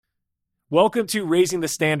Welcome to Raising the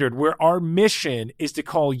Standard, where our mission is to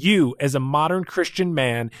call you as a modern Christian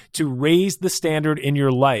man to raise the standard in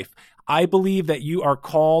your life. I believe that you are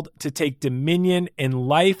called to take dominion in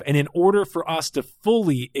life, and in order for us to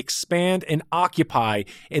fully expand and occupy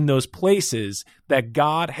in those places that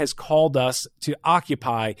God has called us to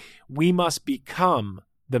occupy, we must become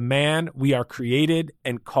the man we are created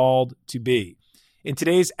and called to be. In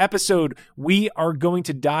today's episode, we are going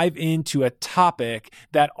to dive into a topic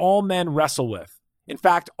that all men wrestle with. In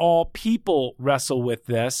fact, all people wrestle with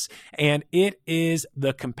this, and it is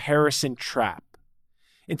the comparison trap.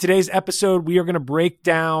 In today's episode, we are going to break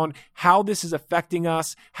down how this is affecting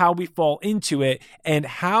us, how we fall into it, and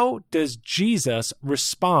how does Jesus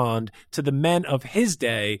respond to the men of his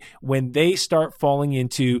day when they start falling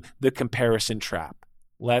into the comparison trap.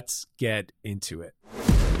 Let's get into it.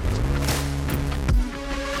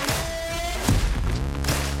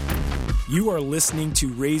 You are listening to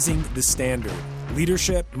Raising the Standard,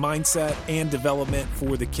 leadership, mindset, and development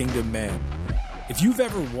for the kingdom man. If you've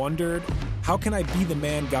ever wondered, how can I be the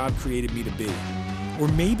man God created me to be? Or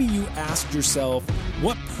maybe you asked yourself,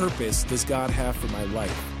 what purpose does God have for my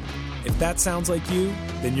life? If that sounds like you,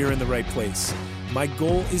 then you're in the right place. My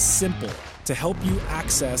goal is simple, to help you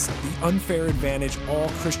access the unfair advantage all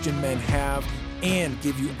Christian men have and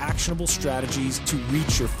give you actionable strategies to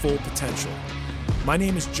reach your full potential. My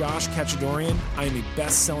name is Josh Kachadorian. I am a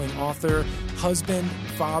best-selling author, husband,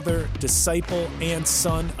 father, disciple, and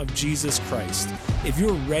son of Jesus Christ. If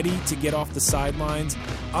you're ready to get off the sidelines,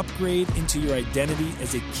 upgrade into your identity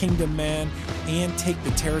as a kingdom man, and take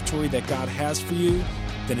the territory that God has for you,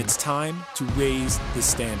 then it's time to raise the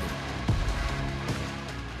standard.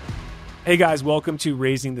 Hey guys, welcome to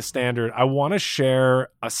Raising the Standard. I want to share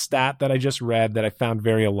a stat that I just read that I found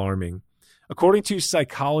very alarming. According to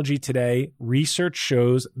Psychology Today, research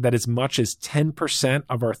shows that as much as 10%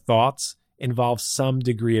 of our thoughts involve some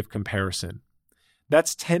degree of comparison.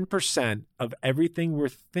 That's 10% of everything we're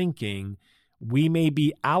thinking. We may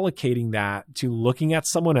be allocating that to looking at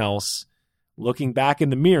someone else, looking back in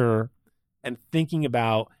the mirror, and thinking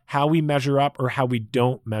about how we measure up or how we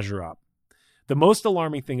don't measure up. The most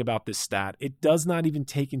alarming thing about this stat, it does not even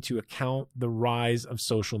take into account the rise of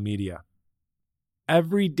social media.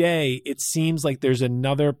 Every day, it seems like there's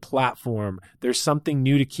another platform. There's something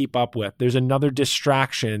new to keep up with. There's another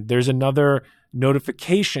distraction. There's another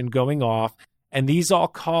notification going off. And these all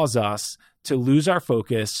cause us to lose our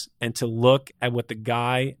focus and to look at what the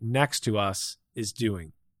guy next to us is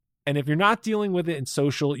doing. And if you're not dealing with it in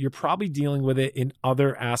social, you're probably dealing with it in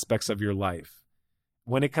other aspects of your life.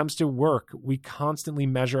 When it comes to work, we constantly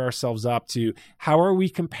measure ourselves up to how are we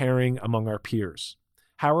comparing among our peers?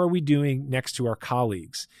 How are we doing next to our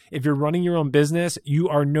colleagues? If you're running your own business, you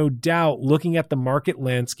are no doubt looking at the market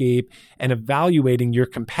landscape and evaluating your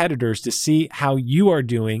competitors to see how you are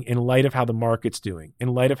doing in light of how the market's doing, in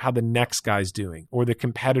light of how the next guy's doing or the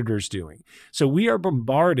competitor's doing. So we are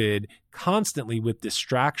bombarded constantly with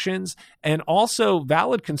distractions and also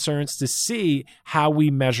valid concerns to see how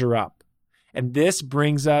we measure up. And this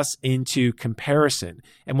brings us into comparison.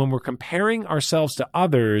 And when we're comparing ourselves to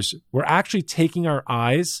others, we're actually taking our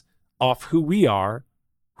eyes off who we are,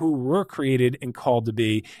 who we're created and called to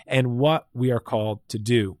be, and what we are called to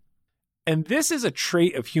do. And this is a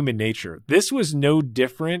trait of human nature. This was no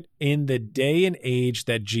different in the day and age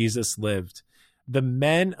that Jesus lived. The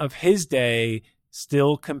men of his day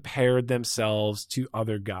still compared themselves to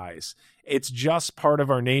other guys. It's just part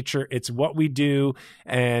of our nature. It's what we do.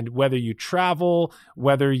 And whether you travel,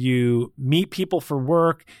 whether you meet people for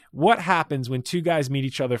work, what happens when two guys meet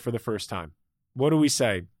each other for the first time? What do we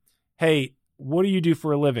say? Hey, what do you do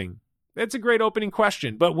for a living? That's a great opening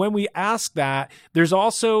question. But when we ask that, there's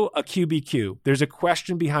also a QBQ. There's a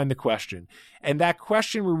question behind the question. And that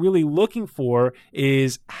question we're really looking for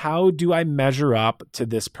is, how do I measure up to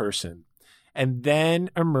this person? And then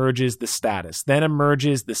emerges the status, then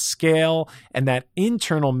emerges the scale and that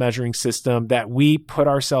internal measuring system that we put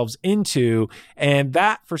ourselves into. And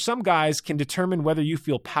that, for some guys, can determine whether you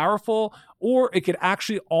feel powerful, or it could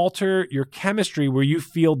actually alter your chemistry where you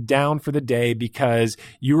feel down for the day because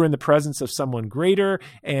you were in the presence of someone greater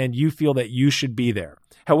and you feel that you should be there.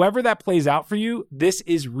 However that plays out for you, this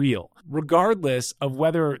is real. Regardless of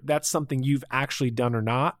whether that's something you've actually done or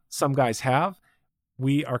not, some guys have.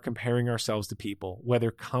 We are comparing ourselves to people, whether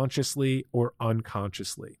consciously or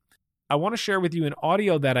unconsciously. I want to share with you an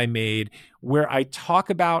audio that I made where I talk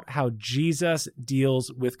about how Jesus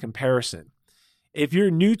deals with comparison. If you're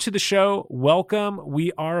new to the show, welcome.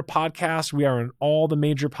 We are a podcast. We are on all the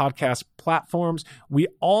major podcast platforms. We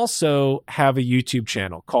also have a YouTube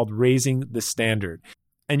channel called Raising the Standard.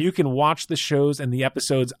 And you can watch the shows and the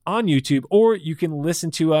episodes on YouTube, or you can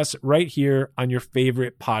listen to us right here on your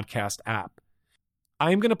favorite podcast app.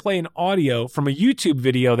 I'm going to play an audio from a YouTube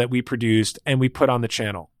video that we produced and we put on the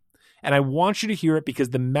channel. And I want you to hear it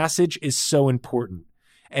because the message is so important.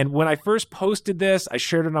 And when I first posted this, I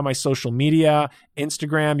shared it on my social media,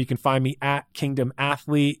 Instagram. You can find me at Kingdom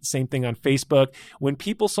Athlete. Same thing on Facebook. When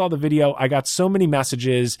people saw the video, I got so many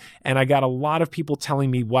messages and I got a lot of people telling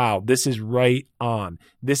me, wow, this is right on.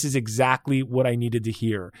 This is exactly what I needed to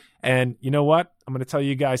hear. And you know what? I'm going to tell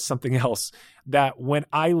you guys something else, that when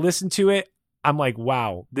I listen to it, I'm like,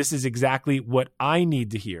 wow, this is exactly what I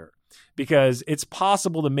need to hear. Because it's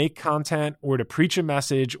possible to make content or to preach a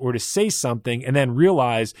message or to say something and then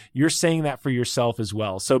realize you're saying that for yourself as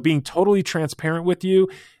well. So being totally transparent with you,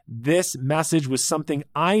 this message was something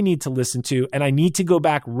I need to listen to, and I need to go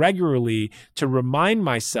back regularly to remind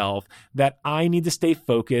myself that I need to stay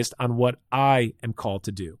focused on what I am called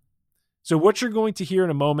to do. So what you're going to hear in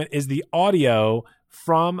a moment is the audio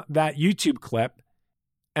from that YouTube clip.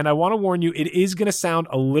 And I want to warn you, it is going to sound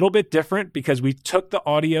a little bit different because we took the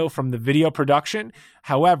audio from the video production.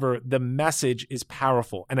 However, the message is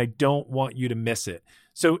powerful and I don't want you to miss it.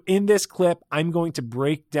 So in this clip, I'm going to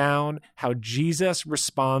break down how Jesus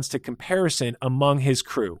responds to comparison among his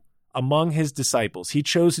crew, among his disciples. He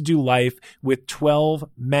chose to do life with 12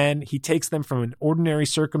 men. He takes them from an ordinary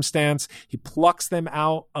circumstance. He plucks them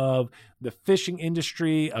out of the fishing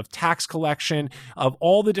industry, of tax collection, of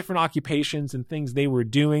all the different occupations and things they were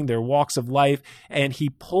doing, their walks of life, and he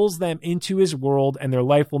pulls them into his world, and their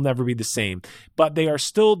life will never be the same. But they are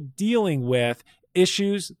still dealing with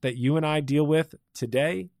issues that you and I deal with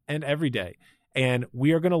today and every day. And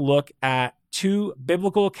we are going to look at 2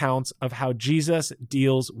 biblical accounts of how Jesus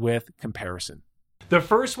deals with comparison. The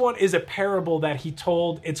first one is a parable that he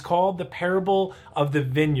told. It's called the parable of the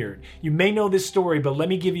vineyard. You may know this story, but let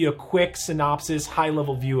me give you a quick synopsis,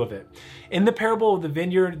 high-level view of it. In the parable of the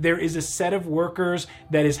vineyard, there is a set of workers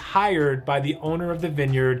that is hired by the owner of the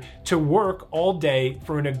vineyard to work all day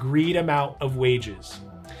for an agreed amount of wages.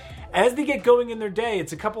 As they get going in their day,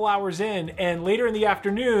 it's a couple hours in, and later in the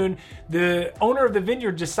afternoon, the owner of the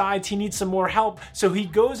vineyard decides he needs some more help, so he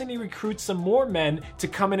goes and he recruits some more men to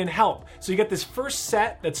come in and help. So you got this first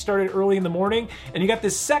set that started early in the morning, and you got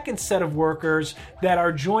this second set of workers that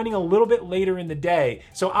are joining a little bit later in the day.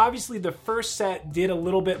 So obviously the first set did a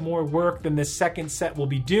little bit more work than the second set will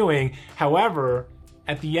be doing. However,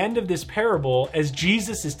 at the end of this parable, as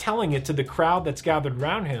Jesus is telling it to the crowd that's gathered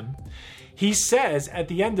around him, he says at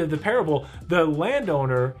the end of the parable, the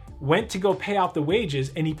landowner went to go pay out the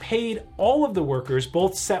wages and he paid all of the workers,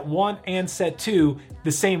 both set 1 and set 2,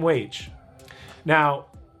 the same wage. Now,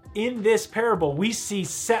 in this parable, we see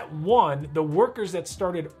set 1, the workers that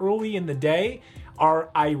started early in the day are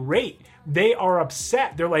irate. They are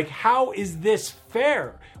upset. They're like, how is this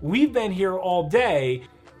fair? We've been here all day.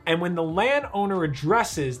 And when the landowner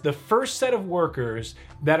addresses the first set of workers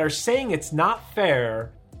that are saying it's not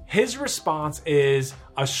fair, his response is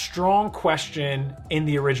a strong question in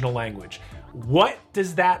the original language. What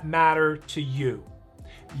does that matter to you?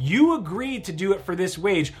 You agreed to do it for this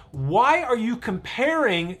wage. Why are you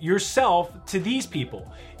comparing yourself to these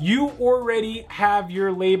people? You already have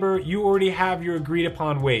your labor. You already have your agreed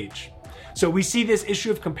upon wage. So we see this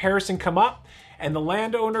issue of comparison come up. And the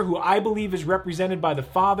landowner, who I believe is represented by the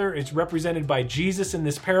Father, is represented by Jesus in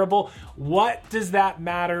this parable. What does that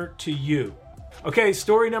matter to you? Okay,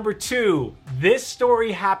 story number 2. This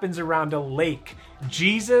story happens around a lake.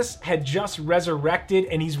 Jesus had just resurrected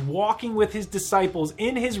and he's walking with his disciples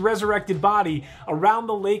in his resurrected body around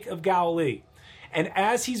the Lake of Galilee. And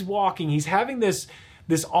as he's walking, he's having this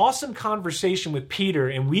awesome conversation with Peter,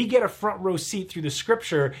 and we get a front row seat through the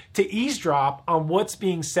scripture to eavesdrop on what's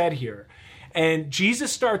being said here. And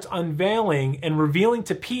Jesus starts unveiling and revealing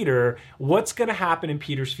to Peter what's going to happen in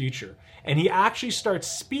Peter's future. And he actually starts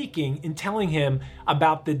speaking and telling him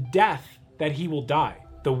about the death that he will die,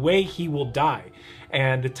 the way he will die,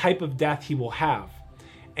 and the type of death he will have.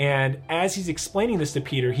 And as he's explaining this to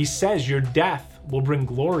Peter, he says, your death will bring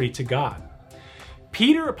glory to God.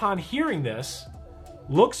 Peter, upon hearing this,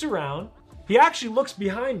 looks around. He actually looks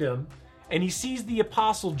behind him, and he sees the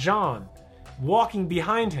Apostle John walking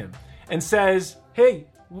behind him and says, hey,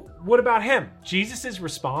 what about him? Jesus'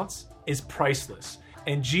 response is priceless.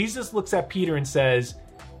 And Jesus looks at Peter and says,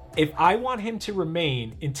 if I want him to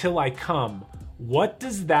remain until I come, what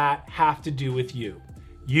does that have to do with you?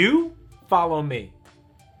 You follow me.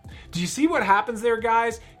 Do you see what happens there,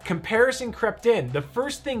 guys? Comparison crept in. The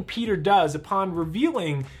first thing Peter does upon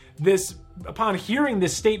revealing this upon hearing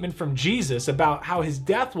this statement from Jesus about how his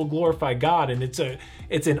death will glorify God, and it's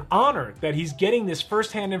an honor that he's getting this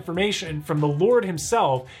firsthand information from the Lord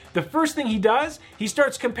himself, the first thing he does, he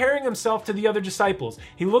starts comparing himself to the other disciples.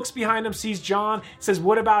 He looks behind him, sees John, says,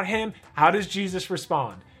 "What about him?" How does Jesus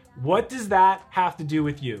respond? What does that have to do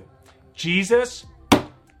with you? Jesus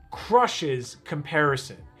crushes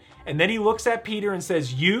comparison. And then he looks at Peter and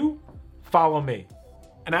says, "You follow me."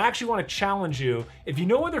 And I actually want to challenge you, if you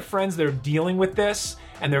know other friends that are dealing with this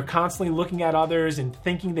and they're constantly looking at others and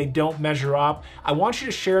thinking they don't measure up, I want you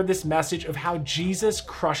to share this message of how Jesus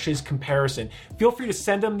crushes comparison. Feel free to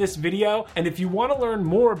send them this video. And if you want to learn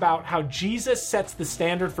more about how Jesus sets the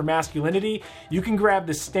standard for masculinity, you can grab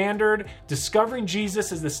the standard, Discovering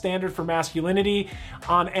Jesus as the Standard for Masculinity,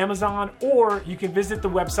 on Amazon, or you can visit the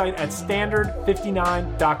website at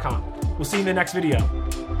standard59.com. We'll see you in the next video.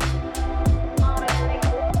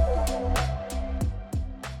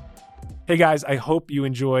 Hey guys, I hope you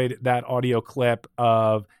enjoyed that audio clip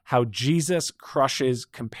of how Jesus crushes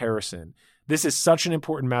comparison. This is such an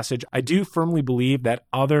important message. I do firmly believe that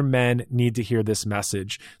other men need to hear this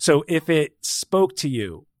message. So if it spoke to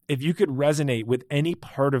you, if you could resonate with any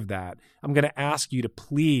part of that, I'm going to ask you to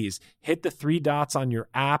please hit the 3 dots on your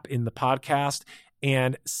app in the podcast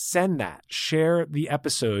and send that. Share the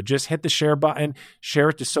episode. Just hit the share button, share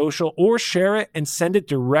it to social, or share it and send it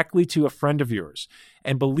directly to a friend of yours.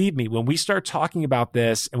 And believe me, when we start talking about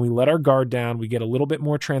this and we let our guard down, we get a little bit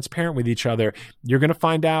more transparent with each other, you're going to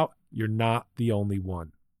find out you're not the only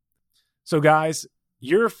one. So guys,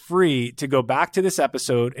 you're free to go back to this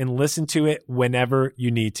episode and listen to it whenever you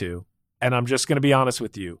need to. And I'm just going to be honest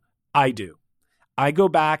with you. I do. I go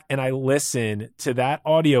back and I listen to that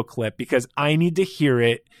audio clip because I need to hear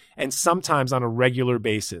it, and sometimes on a regular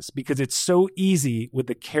basis, because it's so easy with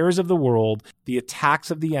the cares of the world, the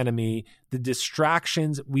attacks of the enemy, the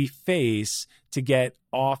distractions we face to get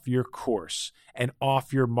off your course and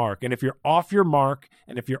off your mark. And if you're off your mark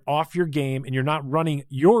and if you're off your game and you're not running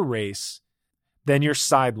your race, then you're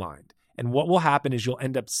sidelined. And what will happen is you'll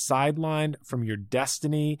end up sidelined from your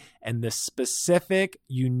destiny and the specific,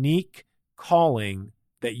 unique calling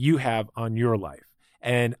that you have on your life.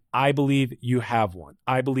 And I believe you have one.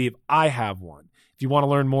 I believe I have one. If you want to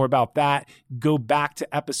learn more about that, go back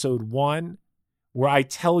to episode 1, where I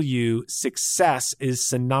tell you success is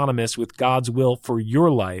synonymous with God's will for your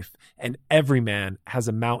life, and every man has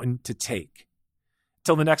a mountain to take.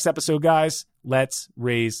 Till the next episode, guys, let's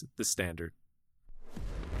raise the standard.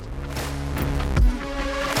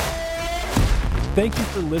 Thank you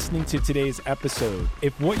for listening to today's episode.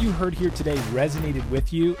 If what you heard here today resonated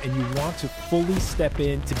with you and you want to fully step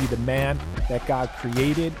in to be the man that God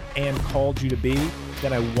created and called you to be,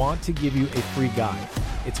 then I want to give you a free guide.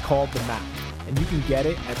 It's called The Map, and you can get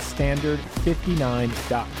it at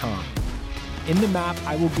standard59.com. In the map,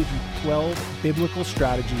 I will give you 12 biblical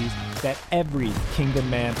strategies that every kingdom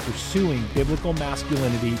man pursuing biblical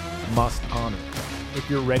masculinity must honor. If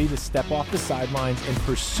you're ready to step off the sidelines and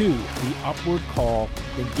pursue the upward call,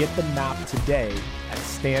 then get the map today at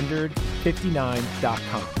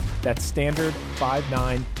standard59.com. That's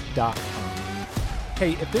standard59.com.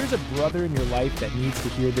 Hey, if there's a brother in your life that needs to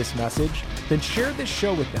hear this message, then share this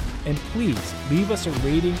show with them. And please leave us a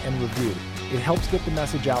rating and review. It helps get the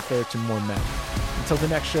message out there to more men. Until the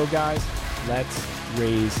next show, guys, let's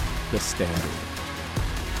raise the standard.